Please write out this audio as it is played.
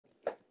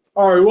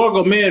All right,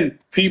 welcome in,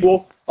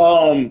 people.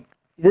 We're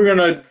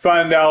gonna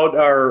find out,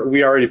 or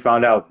we already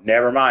found out.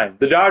 Never mind.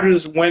 The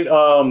Dodgers went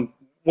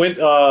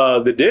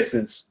the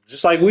distance,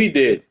 just like we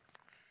did.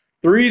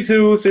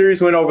 3-2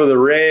 series went over the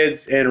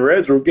Reds, and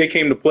Reds they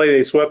came to play.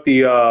 They swept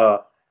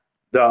the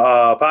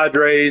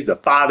Padres, the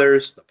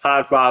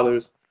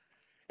Podfathers,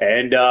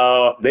 and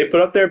they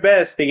put up their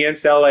best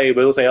against LA.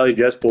 But it looks like LA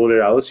just pulled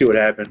it out. Let's see what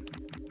happened.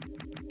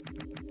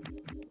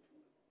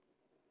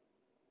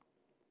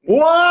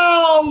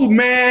 Whoa,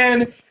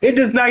 man! It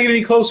does not get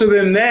any closer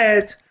than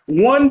that.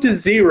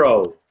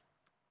 1-0.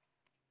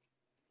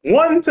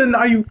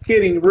 Are you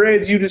kidding?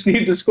 Reds, you just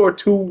need to score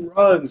 2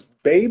 runs,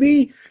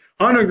 baby.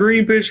 Hunter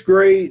Green pitched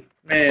great.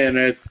 Man,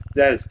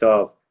 that's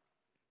tough.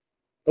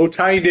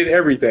 Otani did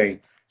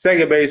everything.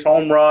 Second base,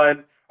 home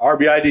run.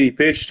 RBI, did he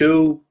pitch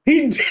too?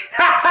 He did.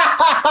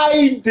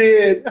 He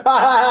did.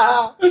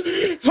 How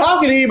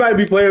can anybody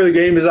be player of the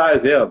game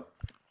besides him?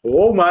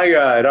 Oh my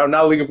God, I'm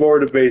not looking forward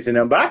to facing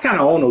him. But I kind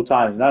of own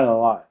Otani, not gonna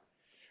lie.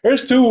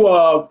 There's two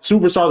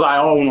superstars I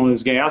own on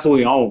this game. I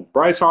absolutely own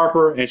Bryce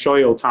Harper and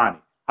Shohei Otani.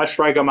 I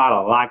strike them out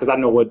a lot because I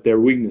know what their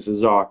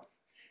weaknesses are.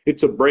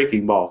 It's a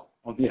breaking ball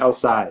on the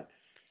outside.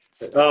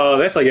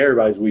 That's like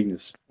everybody's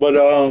weakness. But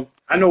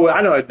I know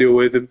how to deal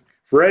with him.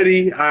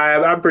 Freddie,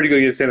 I'm pretty good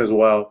against him as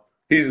well.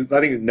 I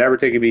think he's never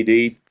taken me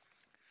deep.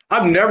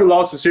 I've never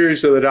lost a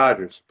series to the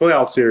Dodgers,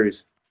 playoff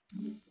series,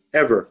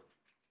 ever,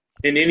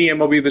 in any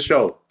MLB The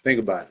Show. Think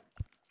about it.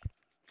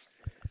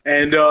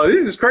 And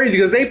this is crazy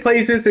because they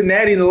played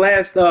Cincinnati in the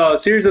last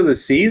series of the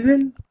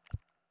season.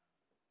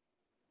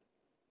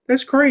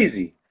 That's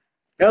crazy.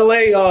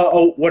 LA,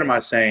 what am I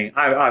saying?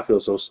 I feel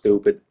so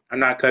stupid. I'm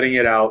not cutting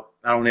it out.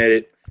 I don't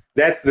edit.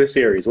 That's the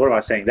series. What am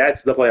I saying?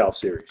 That's the playoff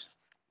series.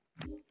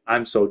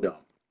 I'm so dumb.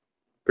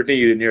 Pretend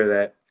you didn't hear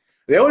that.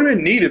 That would have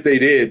been neat if they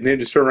did, and then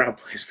just turn around and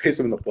face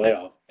them in the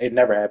playoffs. It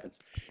never happens.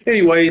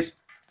 Anyways,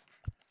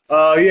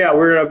 yeah,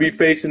 we're gonna be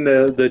facing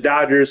the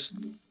Dodgers,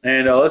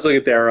 and let's look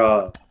at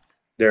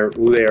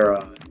who they're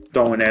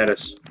throwing at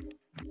us.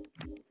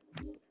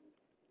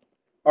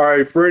 All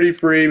right, Freddie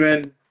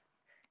Freeman,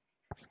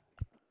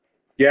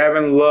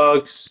 Gavin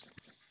Lux.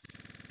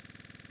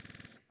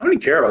 I don't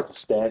even care about the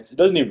stats. It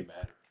doesn't even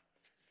matter.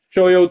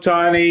 Shohei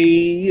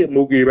Otani,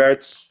 Mookie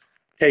Betts,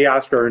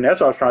 Teoscar, and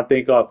that's what I was trying to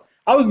think of.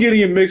 I was getting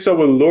him mixed up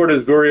with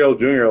Lourdes Gurriel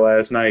Jr.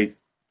 last night.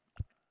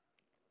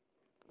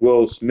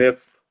 Will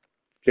Smith,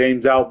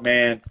 James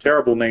Outman,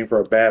 terrible name for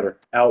a batter,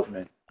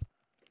 Outman.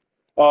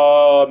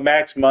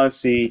 Max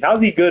Muncy,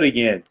 how's he good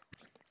again?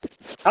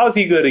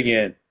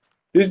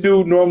 This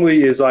dude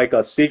normally is like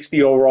a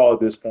 60 overall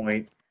at this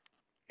point.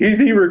 He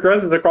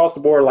regresses across the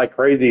board like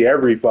crazy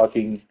every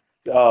fucking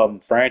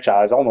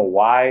franchise. I don't know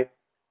why.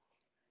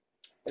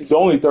 He's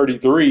only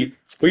 33,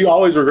 but he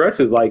always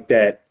regresses like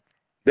that.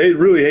 They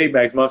really hate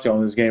Max Muncy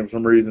on this game for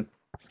some reason.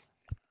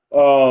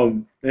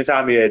 And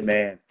Tommy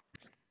Edman.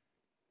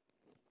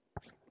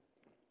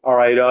 All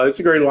right, it's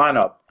a great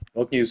lineup.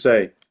 What can you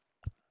say?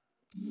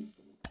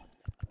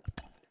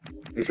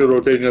 I'm sure the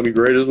rotation going to be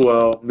great as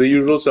well. The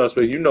usual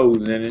suspect. You know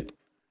who's in it.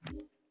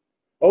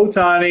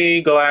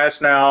 Otani,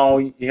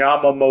 Glasnow,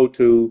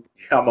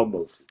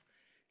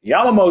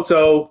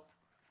 Yamamoto,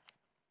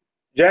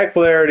 Jack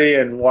Flaherty,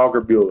 and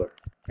Walker Buehler.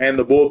 And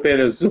the bullpen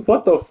is,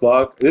 what the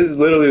fuck? This is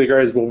literally the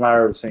greatest bullpen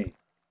I've ever seen.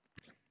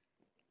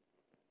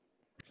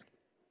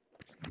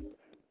 I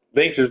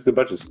think there's a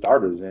bunch of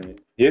starters in it.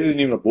 He isn't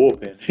even a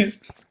bullpen. He's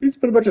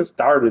put a bunch of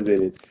starters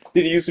in it.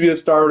 Did he used to be a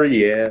starter?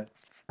 Yeah.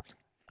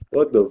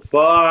 What the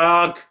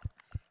fuck?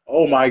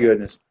 Oh my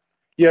goodness.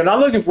 Yeah, not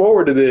looking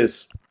forward to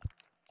this.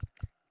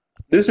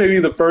 This may be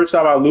the first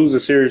time I lose a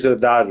series to the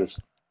Dodgers.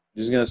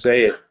 Just gonna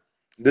say it.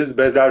 This is the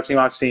best Dodgers team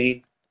I've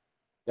seen.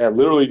 They have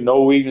literally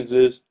no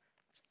weaknesses.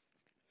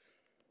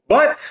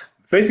 But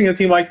facing a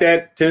team like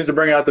that tends to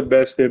bring out the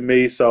best in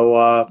me.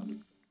 So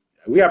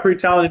we got a pretty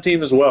talented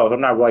team as well. I'm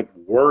not like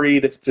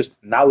worried, just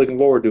not looking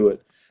forward to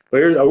it.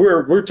 But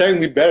we're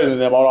technically better than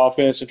them on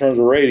offense in terms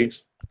of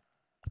ratings.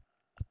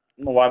 I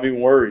don't know why I'm even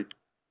worried.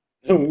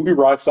 We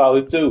rock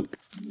solid too.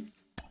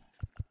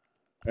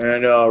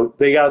 And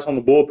they got us on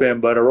the bullpen,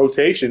 but a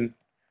rotation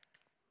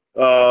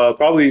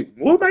probably,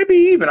 well, it might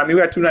be even. I mean,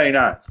 we got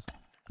 299s.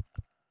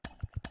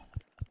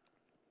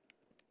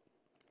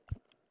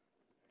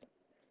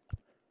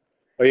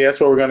 But yeah,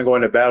 that's what we're going to go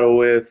into battle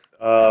with.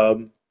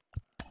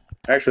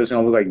 Actually, it's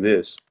going to look like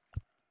this.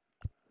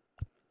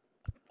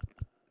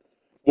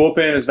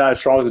 Bullpen is not as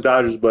strong as the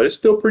Dodgers, but it's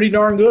still pretty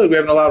darn good. We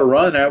haven't allowed a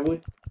run, have we?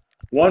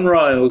 1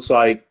 run, it looks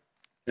like,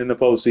 in the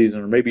postseason,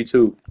 or maybe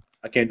 2.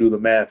 I can't do the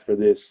math for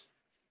this.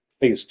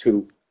 I think it's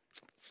 2.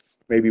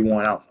 Maybe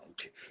 1. I don't know.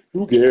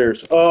 Who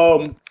cares?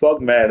 Fuck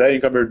math. I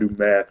didn't come here to do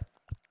math.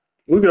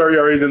 Look at our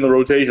ERAs in the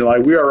rotation.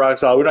 Like, we are rock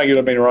solid. We're not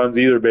giving up any runs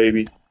either,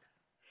 baby.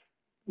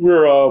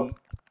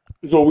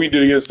 This is what we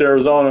did against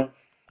Arizona.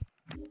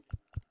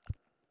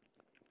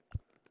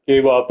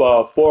 Gave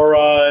up 4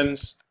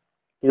 runs,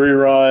 3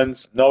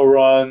 runs, no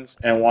runs,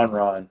 and 1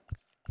 run.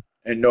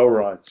 And no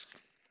runs.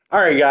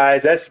 All right,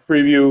 guys, that's the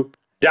preview.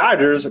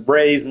 Dodgers,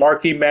 Braves,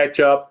 marquee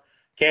matchup.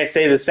 Can't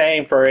say the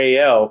same for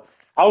AL.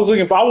 I was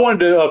looking for. I wanted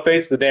to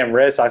face the damn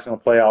Red Sox in the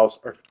playoffs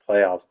or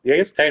playoffs. Yeah, I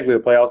guess technically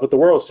the playoffs, but the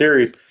World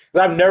Series.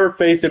 Because I've never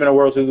faced them in a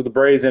World Series with the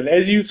Braves. And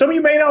as some of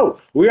you may know,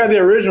 we are the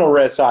original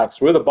Red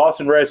Sox. We're the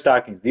Boston Red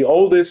Stockings, the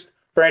oldest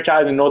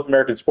franchise in North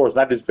American sports,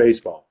 not just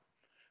baseball.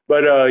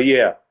 But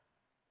yeah,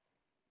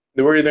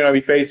 we're either going to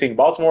be facing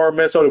Baltimore or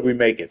Minnesota if we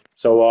make it.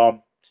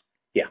 So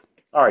yeah.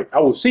 All right. I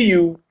will see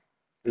you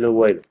a little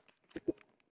later.